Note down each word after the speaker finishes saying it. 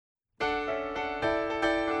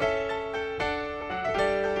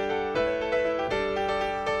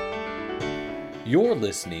You're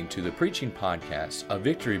listening to the preaching podcast of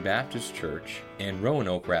Victory Baptist Church in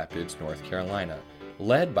Roanoke Rapids, North Carolina,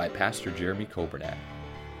 led by Pastor Jeremy Coburnack.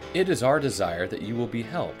 It is our desire that you will be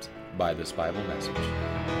helped by this Bible message.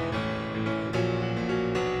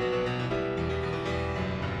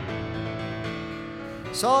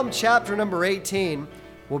 Psalm chapter number 18,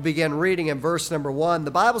 we'll begin reading in verse number 1.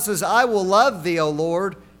 The Bible says, I will love thee, O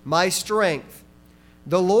Lord, my strength.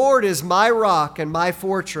 The Lord is my rock and my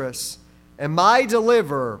fortress, and my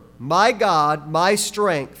deliverer, my God, my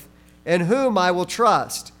strength, in whom I will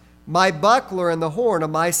trust, my buckler and the horn of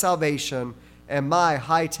my salvation, and my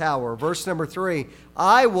high tower. Verse number 3,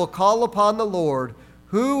 I will call upon the Lord,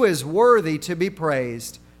 who is worthy to be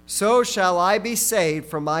praised. So shall I be saved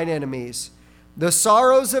from mine enemies. The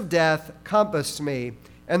sorrows of death compassed me,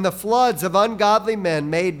 and the floods of ungodly men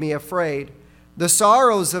made me afraid. The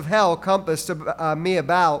sorrows of hell compassed me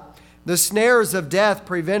about. The snares of death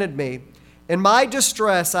prevented me. In my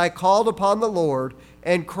distress I called upon the Lord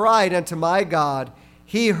and cried unto my God.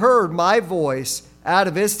 He heard my voice out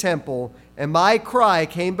of his temple, and my cry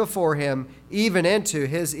came before him, even into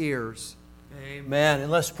his ears. Amen.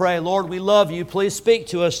 And let's pray. Lord, we love you. Please speak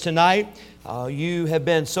to us tonight. You have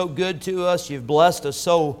been so good to us. You've blessed us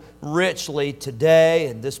so richly today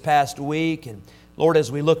and this past week. And Lord,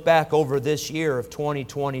 as we look back over this year of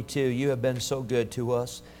 2022, you have been so good to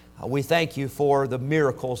us. We thank you for the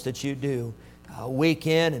miracles that you do week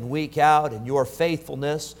in and week out, and your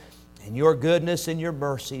faithfulness and your goodness and your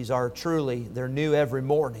mercies are truly, they're new every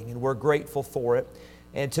morning, and we're grateful for it.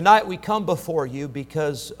 And tonight we come before you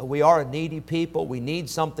because we are a needy people. We need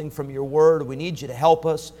something from your word. We need you to help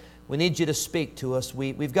us. We need you to speak to us.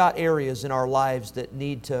 We've got areas in our lives that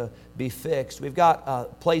need to be fixed. We've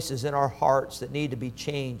got places in our hearts that need to be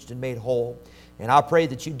changed and made whole. And I pray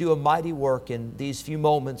that you do a mighty work in these few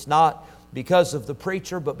moments, not because of the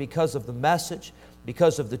preacher, but because of the message,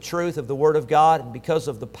 because of the truth of the Word of God, and because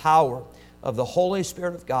of the power of the Holy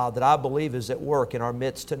Spirit of God that I believe is at work in our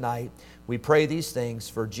midst tonight. We pray these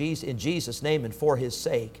things in Jesus' name and for His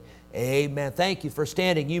sake. Amen. Thank you for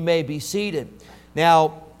standing. You may be seated.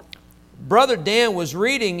 Now, Brother Dan was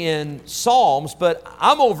reading in Psalms, but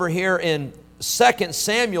I'm over here in 2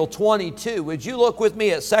 Samuel 22. Would you look with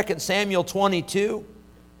me at 2 Samuel 22?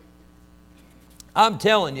 I'm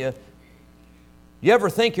telling you, you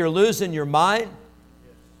ever think you're losing your mind?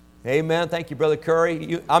 Amen. Thank you, Brother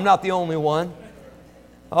Curry. I'm not the only one.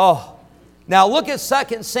 Oh, now look at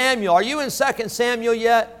 2 Samuel. Are you in 2 Samuel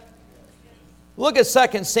yet? Look at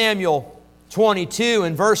 2 Samuel 22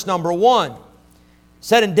 and verse number 1. It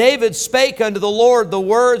said, And David spake unto the Lord the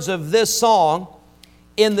words of this song,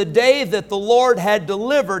 in the day that the Lord had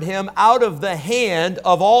delivered him out of the hand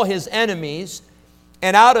of all his enemies,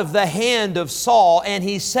 and out of the hand of Saul. And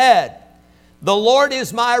he said, The Lord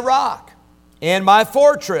is my rock, and my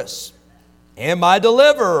fortress, and my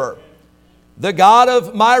deliverer. The God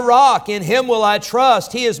of my rock, in Him will I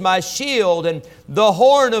trust. He is my shield and the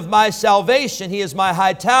horn of my salvation. He is my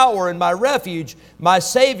high tower and my refuge, my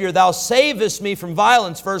Savior. Thou savest me from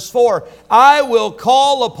violence. Verse 4, I will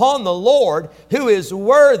call upon the Lord, who is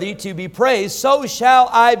worthy to be praised. So shall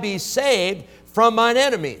I be saved from mine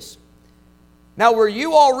enemies. Now, were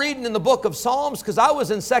you all reading in the book of Psalms? Because I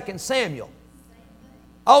was in 2 Samuel.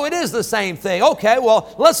 Oh, it is the same thing. Okay,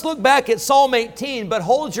 well, let's look back at Psalm 18, but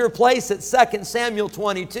hold your place at 2 Samuel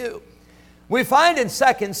 22. We find in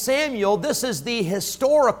 2 Samuel, this is the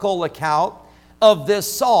historical account of this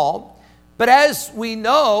psalm. But as we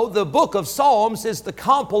know, the book of Psalms is the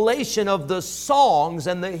compilation of the songs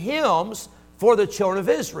and the hymns for the children of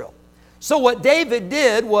Israel. So what David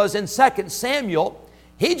did was in 2 Samuel,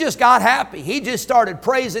 he just got happy. He just started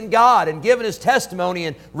praising God and giving his testimony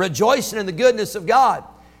and rejoicing in the goodness of God.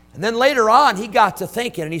 And then later on, he got to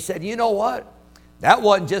thinking and he said, you know what? That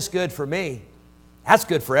wasn't just good for me. That's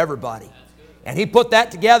good for everybody. And he put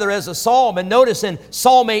that together as a psalm. And notice in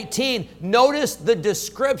Psalm 18, notice the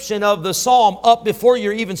description of the psalm up before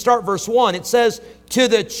you even start verse 1. It says, to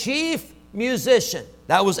the chief musician,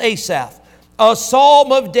 that was Asaph, a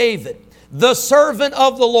psalm of David, the servant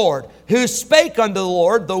of the Lord, who spake unto the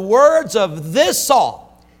Lord the words of this psalm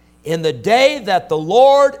in the day that the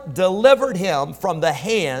Lord delivered him from the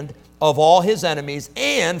hand of all his enemies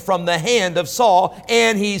and from the hand of Saul.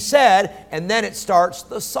 And he said, and then it starts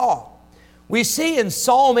the song. We see in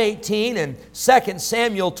Psalm 18 and 2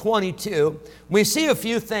 Samuel 22, we see a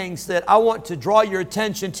few things that I want to draw your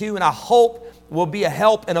attention to, and I hope will be a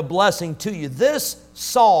help and a blessing to you. This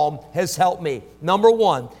psalm has helped me. Number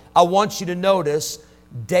one, I want you to notice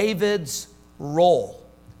David's role.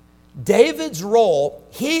 David's role,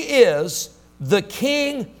 he is the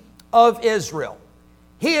king of Israel.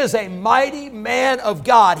 He is a mighty man of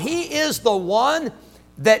God. He is the one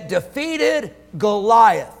that defeated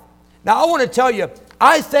Goliath. Now, I want to tell you,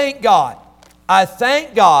 I thank God. I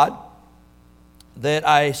thank God that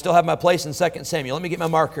I still have my place in 2 Samuel. Let me get my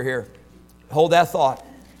marker here. Hold that thought.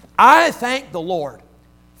 I thank the Lord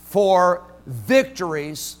for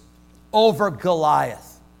victories over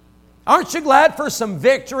Goliath. Aren't you glad for some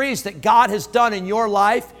victories that God has done in your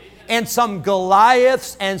life? And some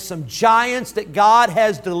Goliaths and some giants that God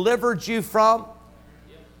has delivered you from?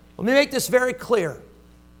 Let me make this very clear.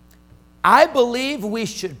 I believe we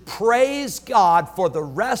should praise God for the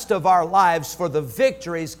rest of our lives for the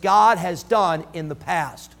victories God has done in the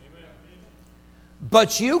past.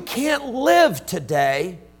 But you can't live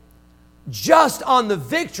today just on the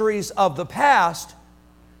victories of the past.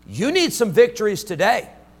 You need some victories today.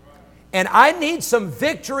 And I need some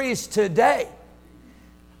victories today.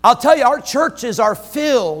 I'll tell you, our churches are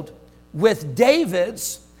filled with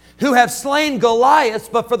Davids who have slain Goliaths,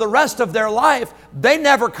 but for the rest of their life, they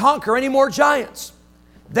never conquer any more giants.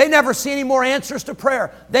 They never see any more answers to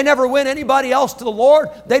prayer. They never win anybody else to the Lord.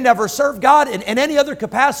 They never serve God in any other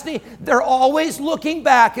capacity. They're always looking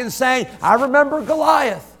back and saying, I remember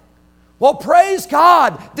Goliath. Well, praise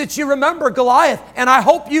God that you remember Goliath, and I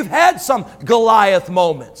hope you've had some Goliath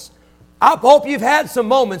moments. I hope you've had some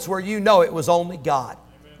moments where you know it was only God.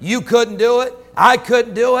 You couldn't do it. I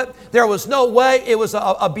couldn't do it. There was no way. It was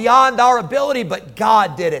a beyond our ability, but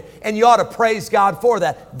God did it. And you ought to praise God for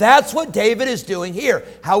that. That's what David is doing here.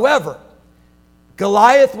 However,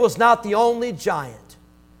 Goliath was not the only giant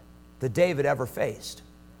that David ever faced.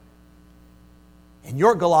 And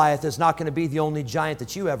your Goliath is not going to be the only giant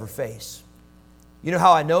that you ever face. You know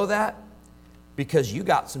how I know that? Because you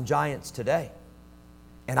got some giants today.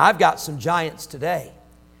 And I've got some giants today.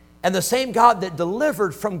 And the same God that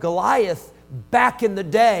delivered from Goliath back in the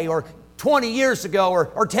day, or 20 years ago,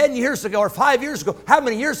 or 10 years ago, or 5 years ago, how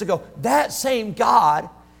many years ago, that same God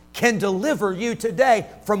can deliver you today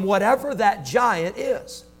from whatever that giant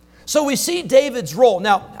is. So we see David's role.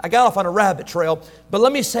 Now, I got off on a rabbit trail, but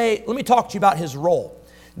let me talk to you about his role.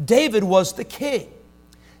 David was the king.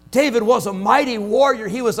 David was a mighty warrior.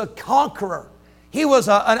 He was a conqueror. He was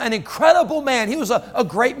an incredible man. He was a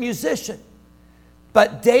great musician.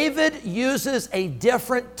 But David uses a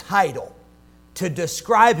different title to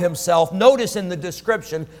describe himself. Notice in the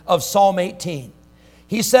description of Psalm 18.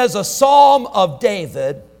 He says, a psalm of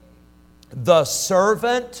David, the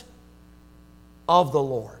servant of the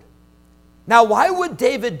Lord. Now, why would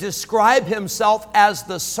David describe himself as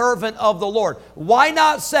the servant of the Lord? Why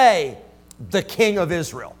not say the king of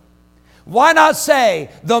Israel? Why not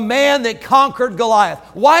say the man that conquered Goliath?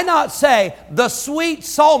 Why not say the sweet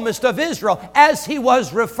psalmist of Israel as he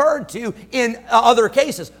was referred to in other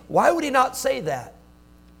cases? Why would he not say that?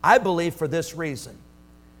 I believe for this reason.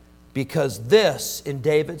 Because this, in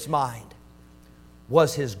David's mind,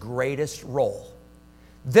 was his greatest role.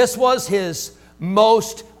 This was his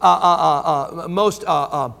most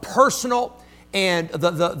personal, and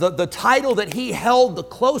the title that he held the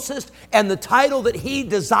closest, and the title that he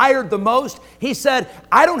desired the most. He said,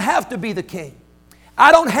 I don't have to be the king.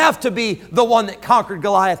 I don't have to be the one that conquered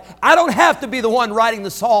Goliath. I don't have to be the one writing the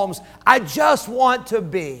Psalms. I just want to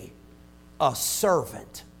be a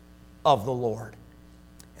servant of the Lord.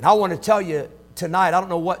 And I want to tell you tonight, I don't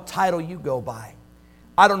know what title you go by.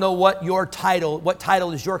 I don't know what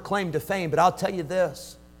title is your claim to fame, but I'll tell you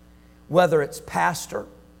this. Whether it's pastor,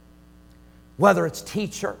 whether it's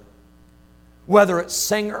teacher, whether it's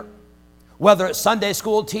singer, whether it's Sunday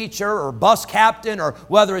school teacher or bus captain, or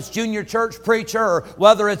whether it's junior church preacher, or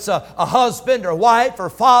whether it's a husband or wife or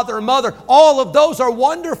father or mother, all of those are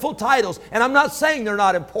wonderful titles. And I'm not saying they're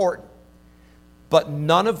not important, but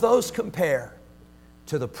none of those compare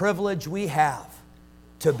to the privilege we have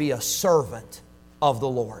to be a servant of the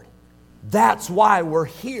Lord. That's why we're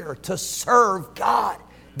here, to serve God.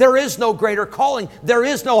 There is no greater calling. There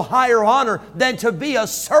is no higher honor than to be a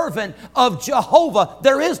servant of Jehovah.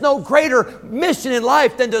 There is no greater mission in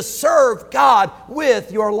life than to serve God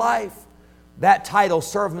with your life. That title,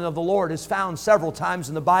 servant of the Lord, is found several times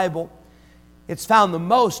in the Bible. It's found the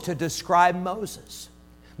most to describe Moses.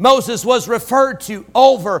 Moses was referred to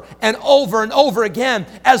over and over and over again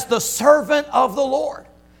as the servant of the Lord.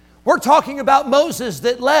 We're talking about Moses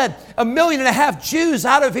that led 1.5 million Jews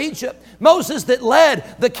out of Egypt. Moses that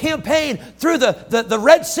led the campaign through the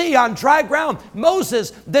Red Sea on dry ground.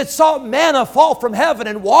 Moses that saw manna fall from heaven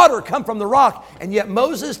and water come from the rock. And yet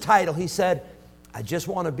Moses' title, he said, I just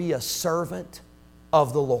want to be a servant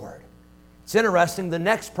of the Lord. It's interesting, the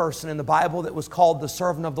next person in the Bible that was called the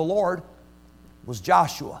servant of the Lord was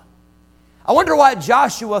Joshua. I wonder why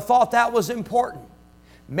Joshua thought that was important.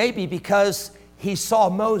 Maybe because he saw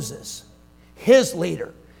Moses, his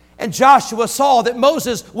leader. And Joshua saw that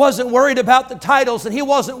Moses wasn't worried about the titles, and he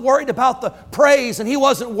wasn't worried about the praise, and he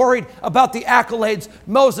wasn't worried about the accolades.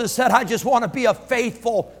 Moses said, I just want to be a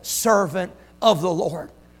faithful servant of the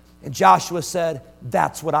Lord. And Joshua said,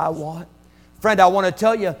 that's what I want. Friend, I want to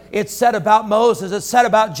tell you, it's said about Moses, it's said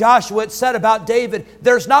about Joshua, it's said about David.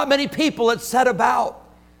 There's not many people it's said about,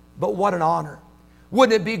 but what an honor.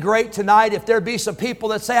 Wouldn't it be great tonight if there'd be some people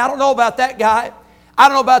that say, I don't know about that guy, I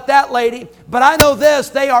don't know about that lady, but I know this,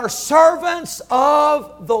 they are servants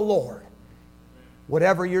of the Lord.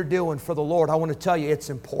 Whatever you're doing for the Lord, I want to tell you, it's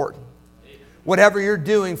important. Whatever you're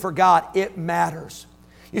doing for God, it matters.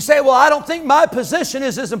 You say, well, I don't think my position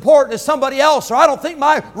is as important as somebody else, or I don't think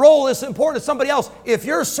my role is important as somebody else. If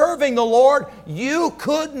you're serving the Lord, you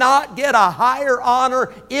could not get a higher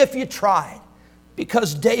honor if you tried.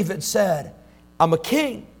 Because David said, I'm a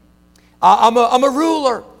king, I'm a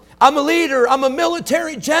ruler, I'm a leader, I'm a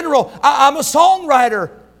military general, I'm a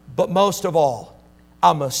songwriter, but most of all,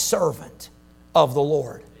 I'm a servant of the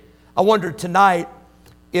Lord. I wonder tonight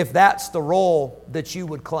if that's the role that you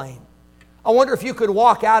would claim. I wonder if you could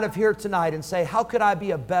walk out of here tonight and say, how could I be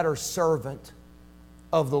a better servant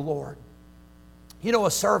of the Lord? You know,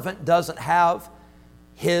 a servant doesn't have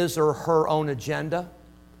his or her own agenda.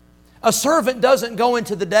 A servant doesn't go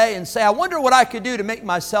into the day and say, I wonder what I could do to make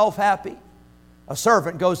myself happy. A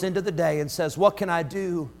servant goes into the day and says, what can I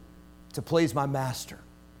do to please my master?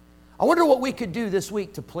 I wonder what we could do this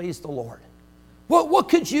week to please the Lord. What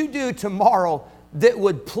could you do tomorrow that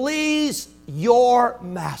would please your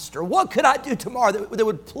master? What could I do tomorrow that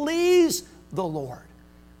would please the Lord?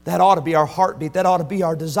 That ought to be our heartbeat. That ought to be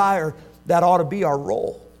our desire. That ought to be our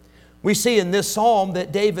role. We see in this psalm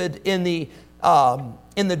that David, in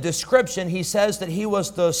the description, he says that he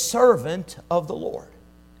was the servant of the Lord,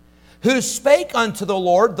 who spake unto the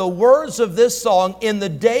Lord the words of this song in the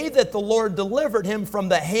day that the Lord delivered him from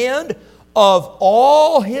the hand of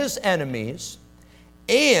all his enemies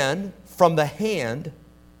and from the hand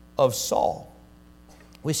of Saul.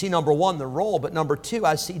 We see, number one, the role, but number two,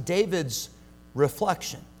 I see David's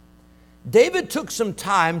reflection. David took some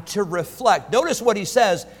time to reflect. Notice what he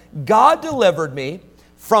says, God delivered me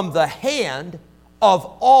from the hand of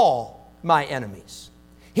all my enemies.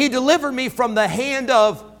 He delivered me from the hand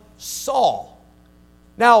of Saul.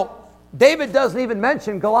 Now, David doesn't even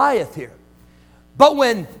mention Goliath here. But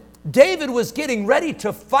when David was getting ready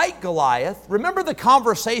to fight Goliath, remember the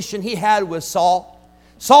conversation he had with Saul?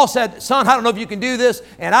 Saul said, son, I don't know if you can do this,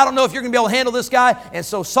 and I don't know if you're going to be able to handle this guy. And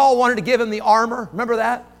so Saul wanted to give him the armor. Remember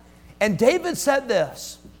that? And David said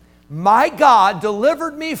this, my God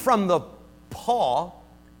delivered me from the paw,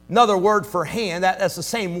 another word for hand, that's the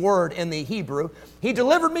same word in the Hebrew. He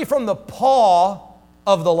delivered me from the paw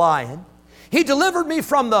of the lion. He delivered me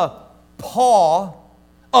from the paw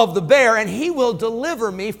of the bear, and he will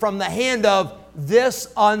deliver me from the hand of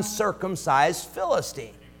this uncircumcised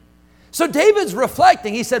Philistine. So David's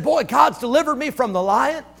reflecting. He said, boy, God's delivered me from the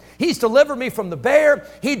lion. He's delivered me from the bear.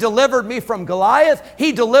 He delivered me from Goliath.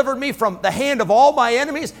 He delivered me from the hand of all my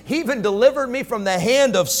enemies. He even delivered me from the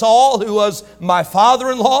hand of Saul, who was my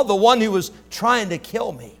father-in-law, the one who was trying to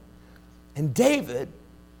kill me. And David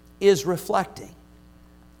is reflecting.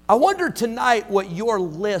 I wonder tonight what your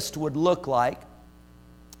list would look like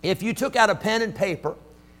if you took out a pen and paper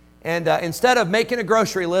and instead of making a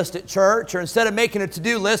grocery list at church, or instead of making a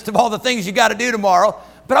to-do list of all the things you got to do tomorrow,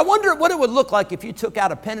 but I wonder what it would look like if you took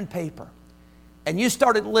out a pen and paper and you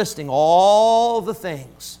started listing all the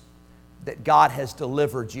things that God has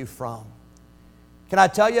delivered you from. Can I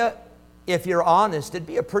tell you, if you're honest, it'd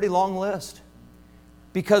be a pretty long list.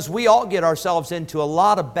 Because we all get ourselves into a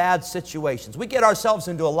lot of bad situations. We get ourselves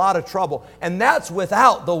into a lot of trouble. And that's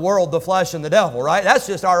without the world, the flesh, and the devil, right? That's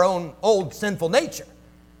just our own old sinful nature.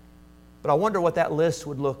 But I wonder what that list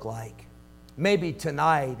would look like. Maybe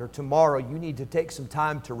tonight or tomorrow you need to take some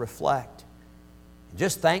time to reflect.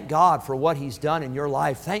 Just thank God for what He's done in your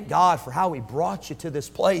life. Thank God for how He brought you to this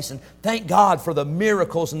place. And thank God for the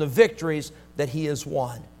miracles and the victories that He has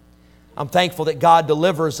won. I'm thankful that God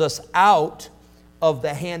delivers us out of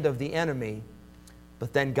the hand of the enemy,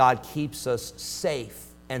 but then God keeps us safe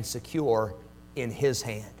and secure in His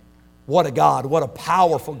hand. What a God, what a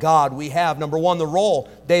powerful God we have. Number one, the role,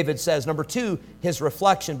 David says. Number two, his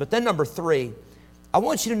reflection. But then number three, I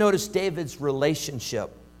want you to notice David's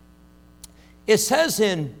relationship. It says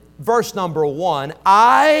in verse number 1,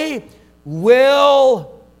 I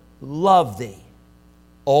will love thee,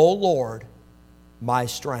 O Lord, my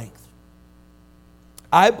strength.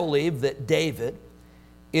 I believe that David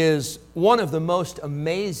is one of the most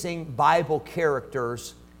amazing Bible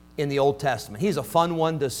characters in the Old Testament. He's a fun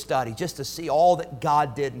one to study, just to see all that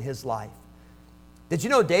God did in his life. Did you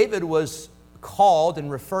know David was called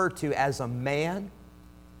and referred to as a man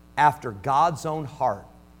after God's own heart?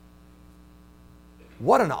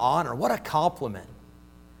 What an honor, what a compliment.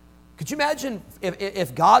 Could you imagine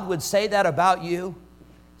if God would say that about you?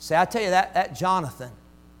 Say, I tell you, that Jonathan,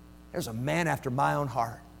 there's a man after my own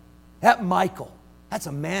heart. That Michael, that's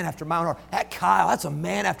a man after my own heart. That Kyle, that's a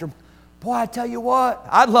man after... Boy, I tell you what,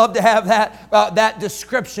 I'd love to have that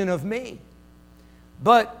description of me.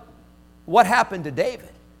 But what happened to David?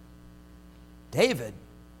 David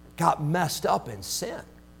got messed up in sin.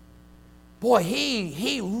 Boy,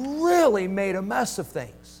 he really made a mess of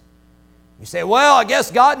things. You say, well, I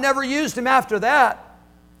guess God never used him after that.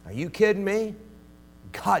 Are you kidding me?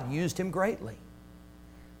 God used him greatly.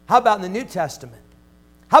 How about in the New Testament?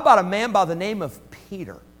 How about a man by the name of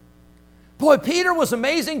Peter? Boy, Peter was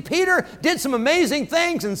amazing. Peter did some amazing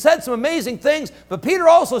things and said some amazing things, but Peter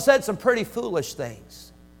also said some pretty foolish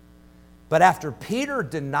things. But after Peter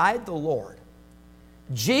denied the Lord,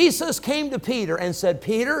 Jesus came to Peter and said,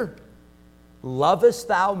 Peter, lovest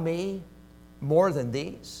thou me more than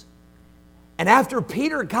these? And after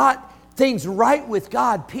Peter got things right with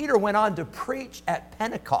God, Peter went on to preach at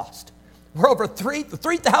Pentecost, where over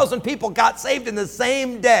 3,000 people got saved in the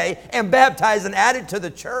same day and baptized and added to the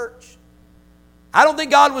church. I don't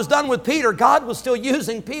think God was done with Peter. God was still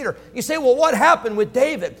using Peter. You say, well, what happened with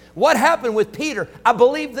David? What happened with Peter? I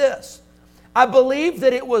believe this. I believe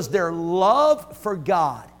that it was their love for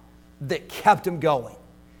God that kept them going.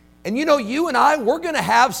 And you know, you and I, we're going to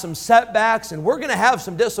have some setbacks and we're going to have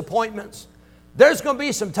some disappointments. There's going to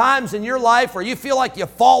be some times in your life where you feel like you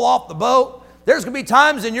fall off the boat. There's going to be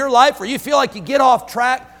times in your life where you feel like you get off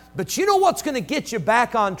track. But you know what's going to get you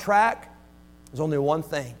back on track? There's only one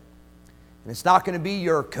thing. And it's not going to be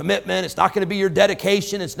your commitment. It's not going to be your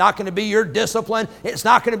dedication. It's not going to be your discipline. It's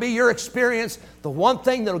not going to be your experience. The one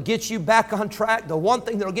thing that will get you back on track, the one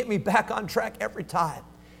thing that will get me back on track every time,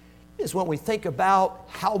 is when we think about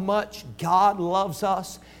how much God loves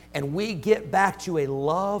us and we get back to a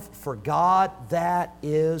love for God that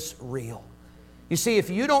is real. You see, if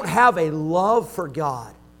you don't have a love for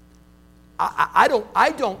God, I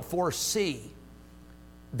don't foresee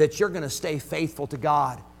that you're going to stay faithful to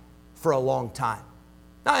God for a long time.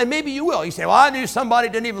 Now, and maybe you will. You say, well, I knew somebody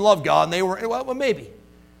didn't even love God, and they were, well, maybe.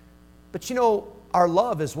 But you know, our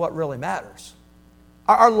love is what really matters.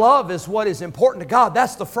 Our love is what is important to God.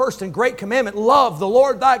 That's the first and great commandment. Love the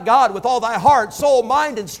Lord thy God with all thy heart, soul,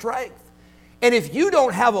 mind, and strength. And if you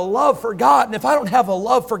don't have a love for God, and if I don't have a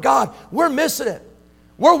love for God, we're missing it.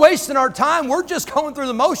 We're wasting our time. We're just going through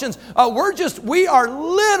the motions. We are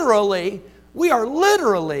literally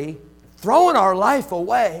throwing our life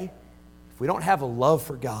away if we don't have a love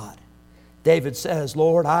for God. David says,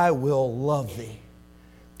 Lord, I will love thee.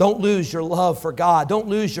 Don't lose your love for God. Don't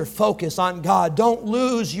lose your focus on God. Don't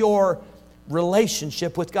lose your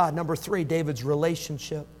relationship with God. Number 3, David's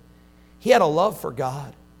relationship. He had a love for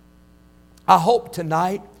God. I hope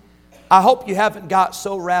tonight, you haven't got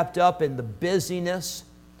so wrapped up in the busyness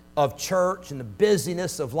of church and the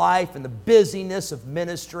busyness of life and the busyness of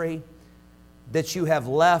ministry that you have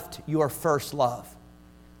left your first love.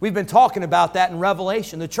 We've been talking about that in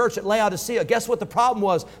Revelation. The church at Laodicea, guess what the problem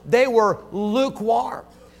was? They were lukewarm.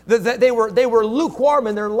 They were lukewarm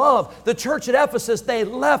in their love. The church at Ephesus, they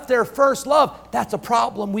left their first love. That's a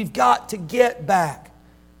problem. We've got to get back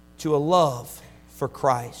to a love for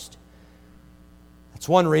Christ. That's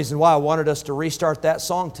one reason why I wanted us to restart that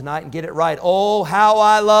song tonight and get it right. Oh, how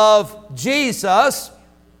I love Jesus,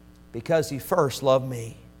 because He first loved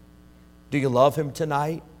me. Do you love Him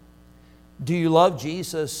tonight? Do you love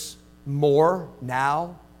Jesus more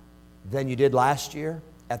now than you did last year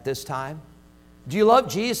at this time? Do you love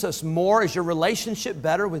Jesus more? Is your relationship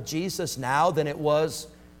better with Jesus now than it was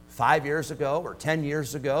 5 years ago or 10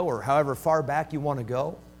 years ago or however far back you want to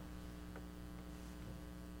go?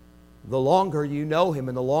 The longer you know Him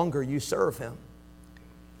and the longer you serve Him,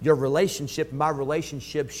 your relationship, my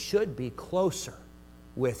relationship should be closer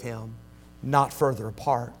with Him, not further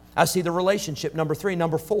apart. I see the relationship, number 3.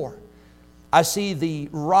 Number 4, I see the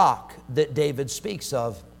rock that David speaks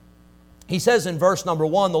of. He says in verse number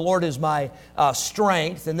 1, the Lord is my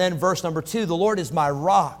strength. And then verse number 2, the Lord is my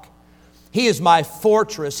rock. He is my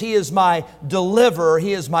fortress. He is my deliverer.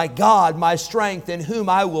 He is my God, my strength, in whom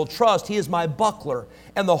I will trust. He is my buckler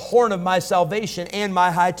and the horn of my salvation and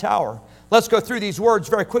my high tower. Let's go through these words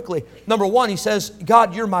very quickly. Number 1, he says,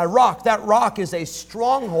 God, you're my rock. That rock is a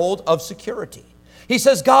stronghold of security. He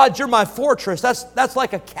says, God, you're my fortress. That's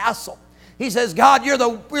like a castle. He says, God, you're the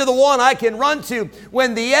one I can run to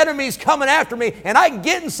when the enemy's coming after me, and I can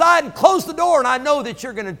get inside and close the door, and I know that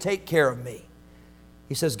you're going to take care of me.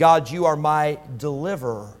 He says, God, you are my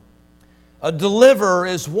deliverer. A deliverer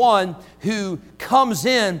is one who comes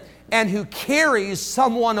in and who carries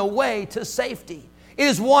someone away to safety. It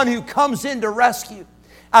is one who comes in to rescue.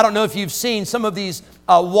 I don't know if you've seen some of these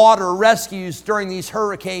water rescues during these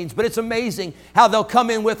hurricanes, but it's amazing how they'll come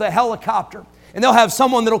in with a helicopter and they'll have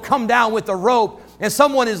someone that'll come down with a rope, and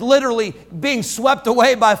someone is literally being swept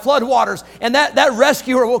away by floodwaters, and that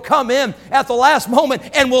rescuer will come in at the last moment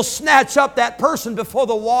and will snatch up that person before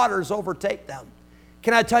the waters overtake them.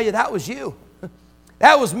 Can I tell you, that was you?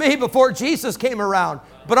 That was me before Jesus came around.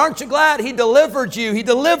 But aren't you glad He delivered you? He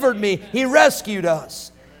delivered me. He rescued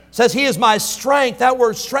us. It says He is my strength. That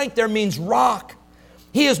word strength there means rock.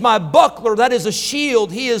 He is my buckler. That is a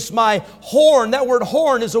shield. He is my horn. That word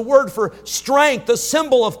horn is a word for strength, a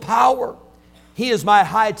symbol of power. He is my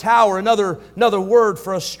high tower, another word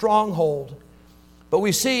for a stronghold. But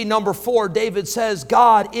we see, number 4, David says,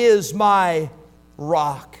 God is my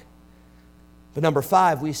rock. But number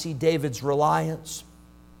 5, we see David's reliance.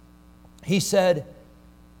 He said,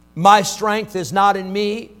 my strength is not in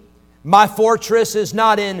me. My fortress is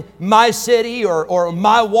not in my city or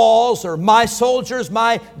my walls or my soldiers.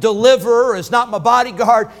 My deliverer is not my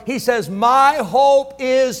bodyguard. He says, my hope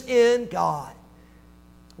is in God.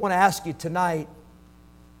 I want to ask you tonight,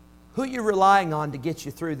 who are you relying on to get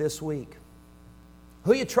you through this week?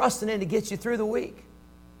 Who are you trusting in to get you through the week?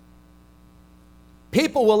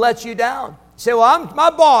 People will let you down. You say, well, my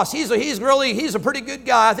boss, he's a pretty good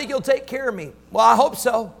guy. I think he'll take care of me. Well, I hope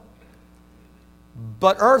so.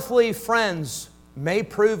 But earthly friends may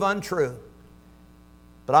prove untrue.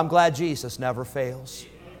 But I'm glad Jesus never fails.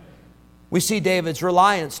 We see David's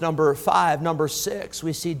reliance, number 5. Number 6,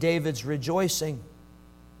 we see David's rejoicing.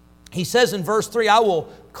 He says in verse 3, I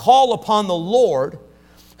will call upon the Lord,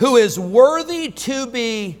 who is worthy to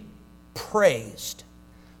be praised.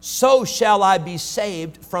 So shall I be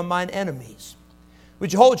saved from mine enemies.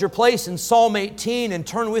 Would you hold your place in Psalm 18 and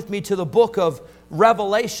turn with me to the book of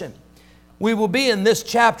Revelation? We will be in this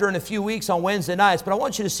chapter in a few weeks on Wednesday nights, but I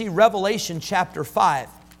want you to see Revelation chapter 5.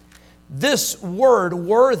 This word,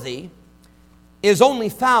 worthy, is only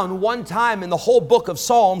found one time in the whole book of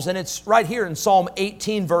Psalms, and it's right here in Psalm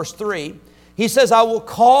 18, verse 3. He says, I will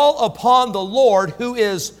call upon the Lord who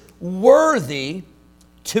is worthy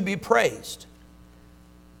to be praised.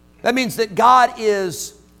 That means that God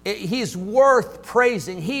He's worth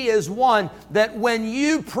praising. He is one that when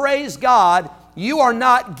you praise God, you are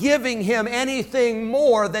not giving Him anything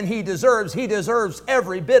more than He deserves. He deserves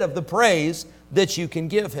every bit of the praise that you can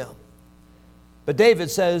give Him. But David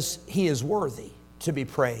says He is worthy to be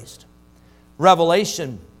praised.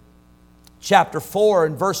 Revelation chapter 4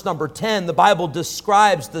 and verse number 10, the Bible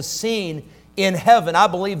describes the scene in heaven. I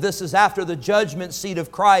believe this is after the judgment seat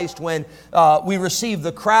of Christ when we receive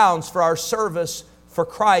the crowns for our service for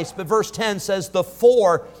Christ. But verse 10 says, the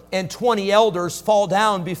 24 elders fall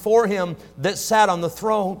down before Him that sat on the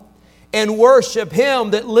throne and worship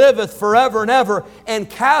Him that liveth forever and ever, and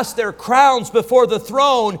cast their crowns before the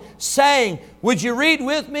throne, saying, would you read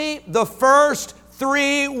with me the first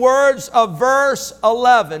 3 words of verse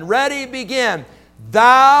 11? Ready, begin.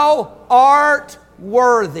 Thou art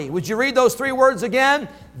worthy. Would you read those 3 words again?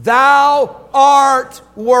 Thou art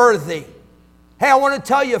worthy. Hey, I want to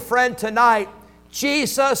tell you, friend, tonight,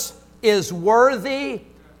 Jesus is worthy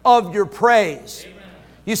of your praise. Amen.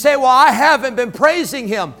 You say, well, I haven't been praising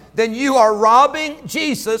Him. Then you are robbing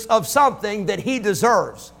Jesus of something that He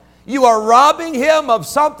deserves. You are robbing Him of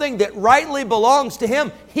something that rightly belongs to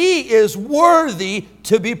Him. He is worthy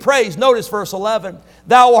to be praised. Notice verse 11.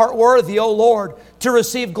 Thou art worthy, O Lord, to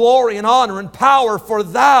receive glory and honor and power, for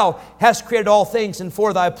Thou hast created all things, and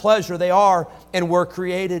for Thy pleasure they are and were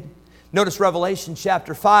created. Notice Revelation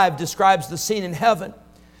chapter 5 describes the scene in heaven.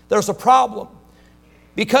 There's a problem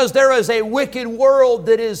because there is a wicked world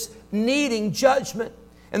that is needing judgment.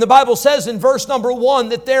 And the Bible says in verse number 1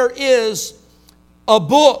 that there is a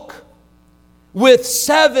book with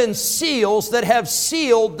 7 seals that have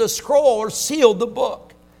sealed the scroll or sealed the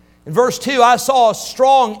book. In verse 2, I saw a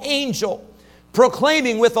strong angel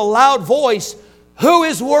proclaiming with a loud voice, who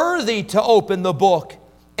is worthy to open the book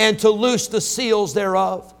and to loose the seals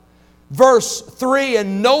thereof? Verse 3,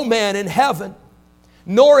 and no man in heaven,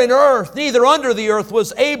 nor in earth, neither under the earth,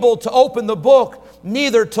 was able to open the book,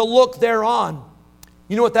 neither to look thereon.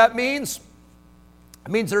 You know what that means?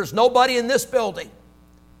 It means there's nobody in this building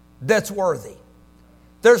that's worthy.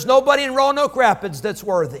 There's nobody in Roanoke Rapids that's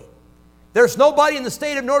worthy. There's nobody in the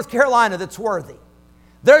state of North Carolina that's worthy.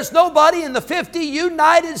 There's nobody in the 50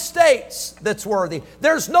 United States that's worthy.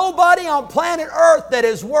 There's nobody on planet Earth that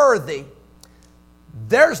is worthy.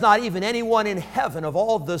 There's not even anyone in heaven of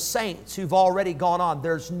all the saints who've already gone on.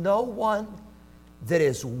 There's no one that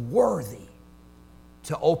is worthy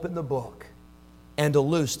to open the book and to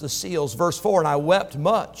loose the seals. Verse 4, and I wept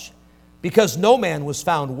much because no man was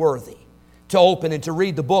found worthy to open and to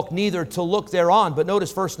read the book, neither to look thereon. But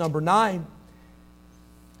notice verse number 9.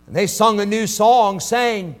 And they sung a new song,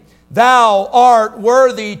 saying, Thou art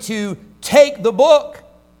worthy to take the book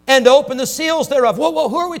and open the seals thereof. Well,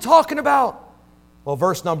 who are we talking about? Well,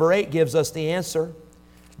 verse number 8 gives us the answer.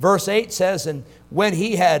 Verse 8 says, And when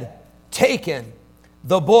he had taken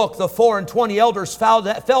the book, the 24 elders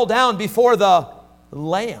fell down before the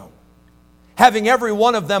Lamb, having every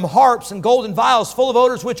one of them harps and golden vials full of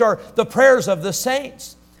odors, which are the prayers of the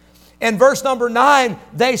saints. And verse number 9,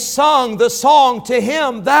 they sung the song to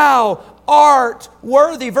him, Thou art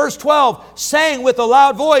worthy. Verse 12, saying with a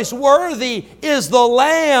loud voice, Worthy is the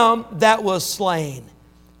Lamb that was slain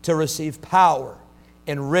to receive power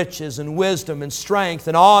and riches and wisdom and strength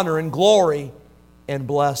and honor and glory and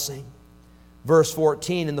blessing. Verse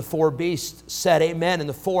 14, and the 4 beasts said, Amen. And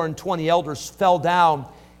the 24 elders fell down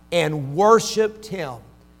and worshiped him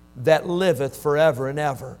that liveth forever and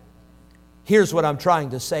ever. Here's what I'm trying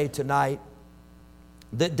to say tonight.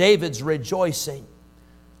 That David's rejoicing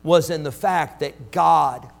was in the fact that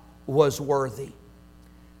God was worthy.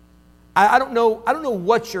 I don't know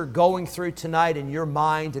what you're going through tonight in your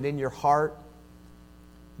mind and in your heart.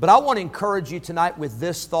 But I want to encourage you tonight with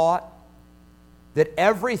this thought, that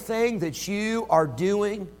everything that you are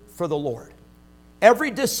doing for the Lord,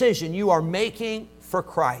 every decision you are making for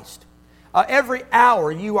Christ, every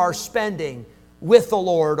hour you are spending with the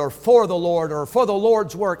Lord or for the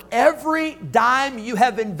Lord's work, every dime you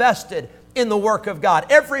have invested in the work of God,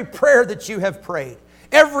 every prayer that you have prayed,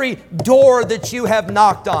 every door that you have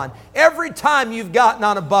knocked on, every time you've gotten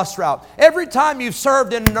on a bus route, every time you've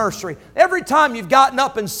served in a nursery, every time you've gotten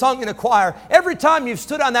up and sung in a choir, every time you've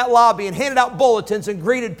stood on that lobby and handed out bulletins and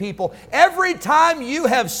greeted people, every time you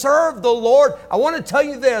have served the Lord, I want to tell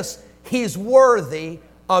you this, He's worthy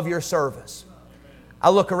of your service. I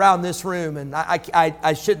look around this room, and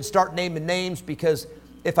I shouldn't start naming names, because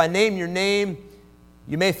if I name your name,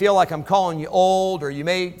 you may feel like I'm calling you old, or you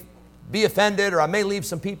may be offended, or I may leave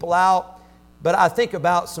some people out. But I think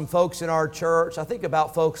about some folks in our church. I think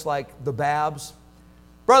about folks like the Babs.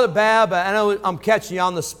 Brother Bab, I know I'm catching you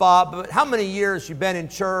on the spot, but how many years you've been in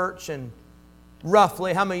church, and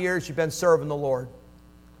roughly how many years you've been serving the Lord?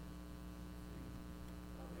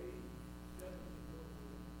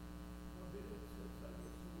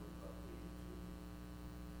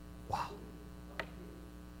 Wow.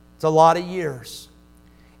 It's a lot of years.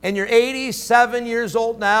 And you're 87 years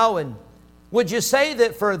old now, and would you say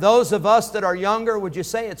that for those of us that are younger, would you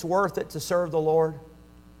say it's worth it to serve the Lord?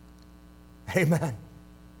 Amen.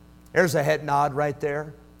 There's a head nod right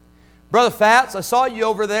there. Brother Fats, I saw you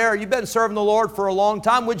over there. You've been serving the Lord for a long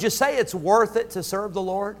time. Would you say it's worth it to serve the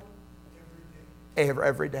Lord?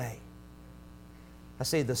 Every day. I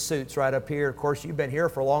see the suits right up here. Of course, you've been here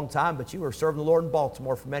for a long time, but you were serving the Lord in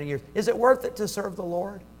Baltimore for many years. Is it worth it to serve the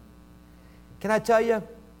Lord? Can I tell you?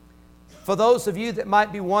 For those of you that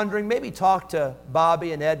might be wondering, maybe talk to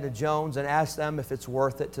Bobby and Edna Jones and ask them if it's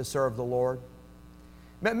worth it to serve the Lord.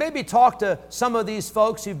 Maybe talk to some of these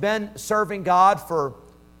folks who've been serving God for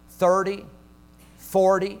 30,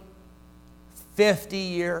 40, 50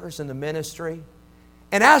 years in the ministry,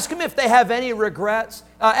 and ask them if they have any regrets.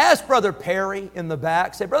 Ask Brother Perry in the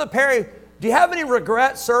back. Say, Brother Perry, do you have any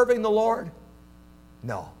regrets serving the Lord?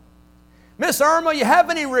 No. Miss Irma, you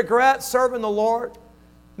have any regrets serving the Lord?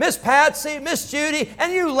 Miss Patsy, Miss Judy,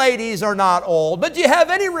 and you ladies are not old, but do you have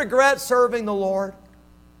any regrets serving the Lord?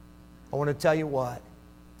 I want to tell you what,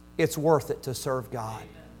 it's worth it to serve God.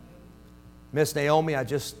 Miss Naomi, I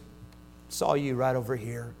just saw you right over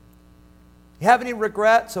here. You have any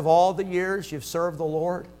regrets of all the years you've served the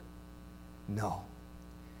Lord? No.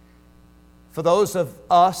 For those of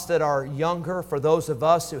us that are younger, for those of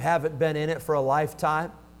us who haven't been in it for a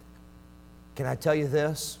lifetime, can I tell you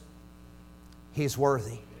this? He's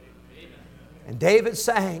worthy. And David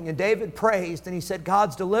sang and David praised, and he said,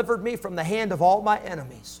 God's delivered me from the hand of all my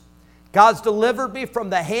enemies. God's delivered me from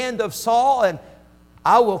the hand of Saul, and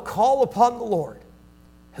I will call upon the Lord,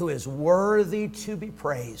 who is worthy to be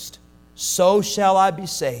praised. So shall I be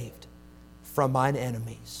saved from mine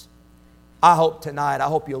enemies. I hope tonight, I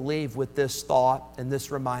hope you'll leave with this thought and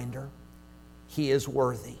this reminder. He is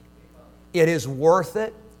worthy. It is worth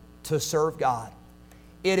it to serve God.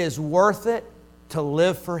 It is worth it to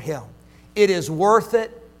live for Him. It is worth it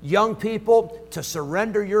young people, to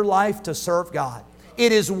surrender your life to serve God.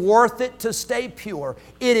 It is worth it to stay pure.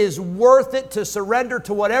 It is worth it to surrender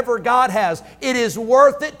to whatever God has. It is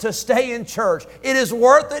worth it to stay in church. It is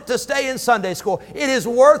worth it to stay in Sunday school. It is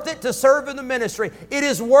worth it to serve in the ministry. It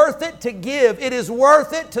is worth it to give. It is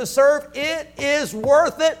worth it to serve. It is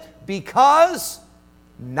worth it because,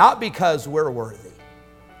 not because we're worthy,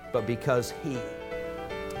 but because He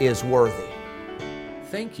is worthy.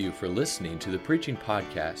 Thank you for listening to the preaching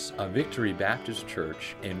podcast of Victory Baptist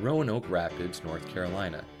Church in Roanoke Rapids, North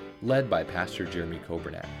Carolina, led by Pastor Jeremy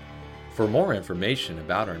Coburnack. For more information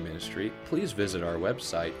about our ministry, please visit our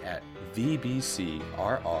website at vbcrr.org.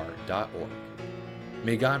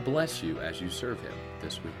 May God bless you as you serve Him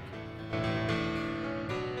this week.